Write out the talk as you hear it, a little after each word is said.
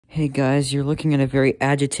Hey guys, you're looking at a very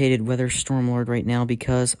agitated weather storm lord right now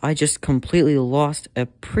because I just completely lost a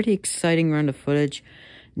pretty exciting round of footage.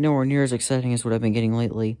 Nowhere near as exciting as what I've been getting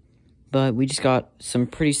lately, but we just got some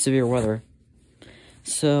pretty severe weather.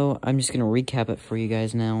 So I'm just going to recap it for you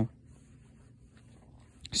guys now.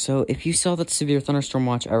 So if you saw that severe thunderstorm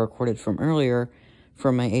watch I recorded from earlier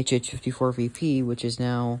from my HH54VP, which is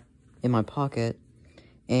now in my pocket,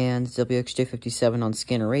 and WXJ57 on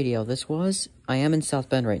scanner radio, I am in South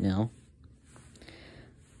Bend right now.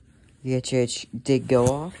 The HH did go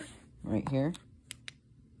off right here.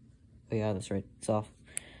 Oh yeah, that's right, it's off.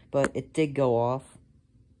 But it did go off.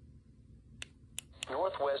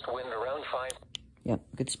 Northwest wind around 5. Yep,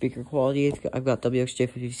 good speaker quality. I've got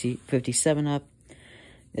WXJ57 up.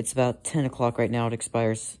 It's about 10 o'clock right now. It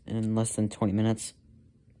expires in less than 20 minutes.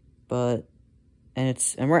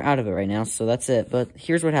 And we're out of it right now, so that's it. But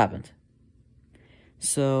here's what happened.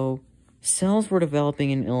 So, cells were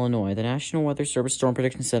developing in Illinois. The National Weather Service Storm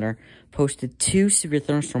Prediction Center posted 2 severe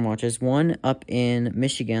thunderstorm watches, one up in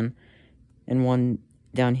Michigan and one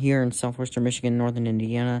down here in southwestern Michigan, northern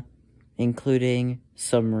Indiana, including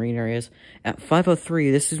submarine areas. At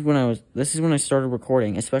 5:03, this is when I started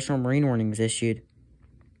recording. A special marine warning was issued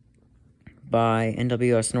by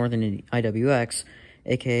NWS Northern IWX,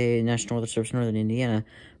 aka National Weather Service Northern Indiana,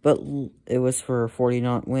 but it was for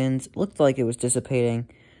 40-knot winds. It looked like it was dissipating,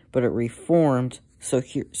 but it reformed. So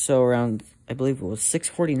around, I believe it was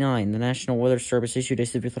 6:49, the National Weather Service issued a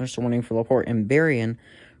severe thunderstorm warning for LaPorte and Berrien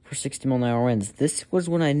for 60-mile-an-hour winds. This was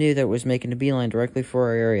when I knew that it was making a beeline directly for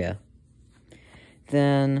our area.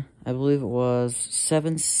 Then, I believe it was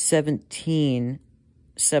 7:10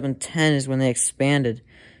 is when they expanded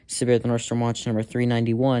severe thunderstorm watch number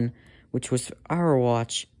 391, which was our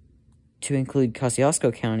watch, to include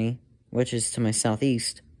Kosciuszko County, which is to my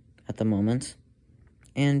southeast at the moment,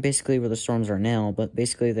 and basically where the storms are now, but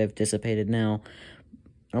basically they've dissipated now.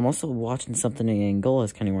 I'm also watching something in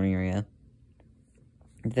Angola's county warning area.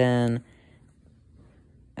 Then,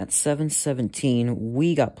 at 7:17,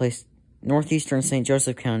 we got placed northeastern St.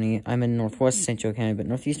 Joseph County. I'm in northwest St. Joe County, but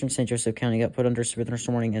northeastern St. Joseph County got put under severe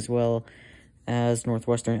thunderstorm warning, as well as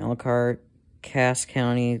northwestern Elkhart, Cass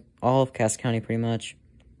County, all of Cass County pretty much,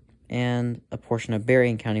 and a portion of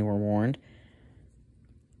Berrien County were warned.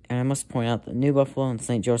 And I must point out that New Buffalo and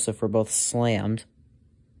St. Joseph were both slammed.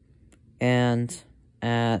 And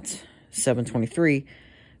at 7:23,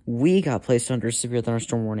 we got placed under severe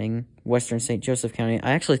thunderstorm warning, western St. Joseph County.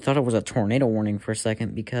 I actually thought it was a tornado warning for a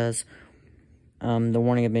second because the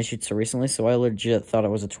warning had been issued so recently, so I legit thought it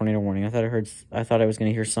was a tornado warning. I thought I was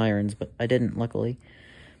going to hear sirens, but I didn't, luckily.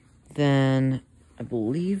 Then, I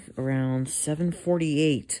believe around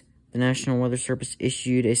 7:48, the National Weather Service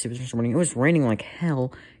issued a severe thunderstorm warning. It was raining like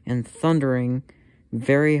hell and thundering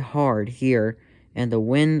very hard here, and the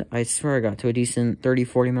wind, I swear, got to a decent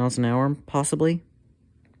 30-40 miles an hour, possibly.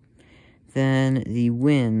 Then the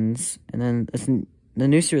winds, and then the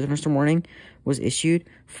new severe thunderstorm warning was issued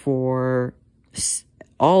for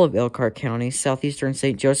all of Elkhart County, southeastern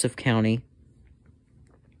St. Joseph County,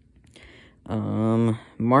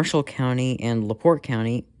 Marshall County, and LaPorte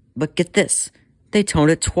County. But get this, they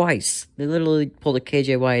toned it twice. They literally pulled a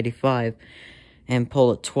KJY85 and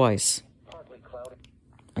pulled it twice.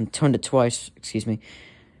 And toned it twice, excuse me.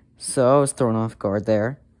 So I was thrown off guard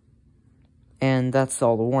there. And that's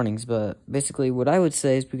all the warnings, but basically what I would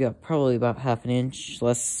say is we got probably about half an inch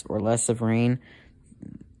less of rain.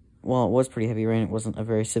 Well, it was pretty heavy rain. It wasn't a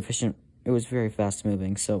very sufficient, it was very fast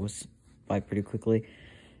moving, so it was by pretty quickly.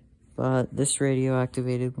 But this radio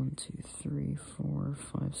activated 1, 2, 3, 4,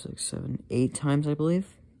 5, 6, 7, 8 times, I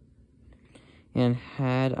believe. And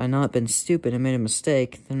had I not been stupid and made a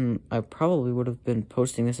mistake, then I probably would have been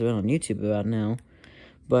posting this event on YouTube about now.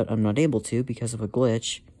 But I'm not able to because of a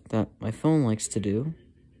glitch that my phone likes to do.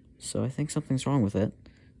 So I think something's wrong with it.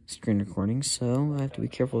 Screen recording, so I have to be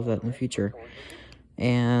careful of that in the future.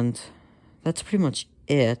 And that's pretty much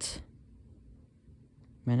it.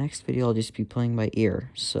 My next video I'll just be playing by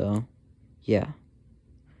ear, so yeah.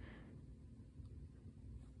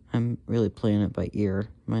 I'm really playing it by ear.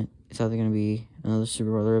 It's either going to be another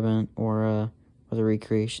super weather event or a weather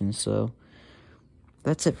recreation, so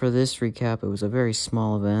that's it for this recap. It was a very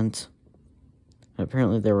small event. And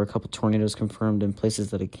apparently there were a couple tornadoes confirmed in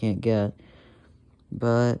places that I can't get.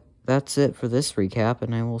 But that's it for this recap,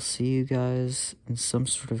 and I will see you guys in some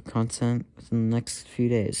sort of content within the next few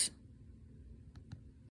days.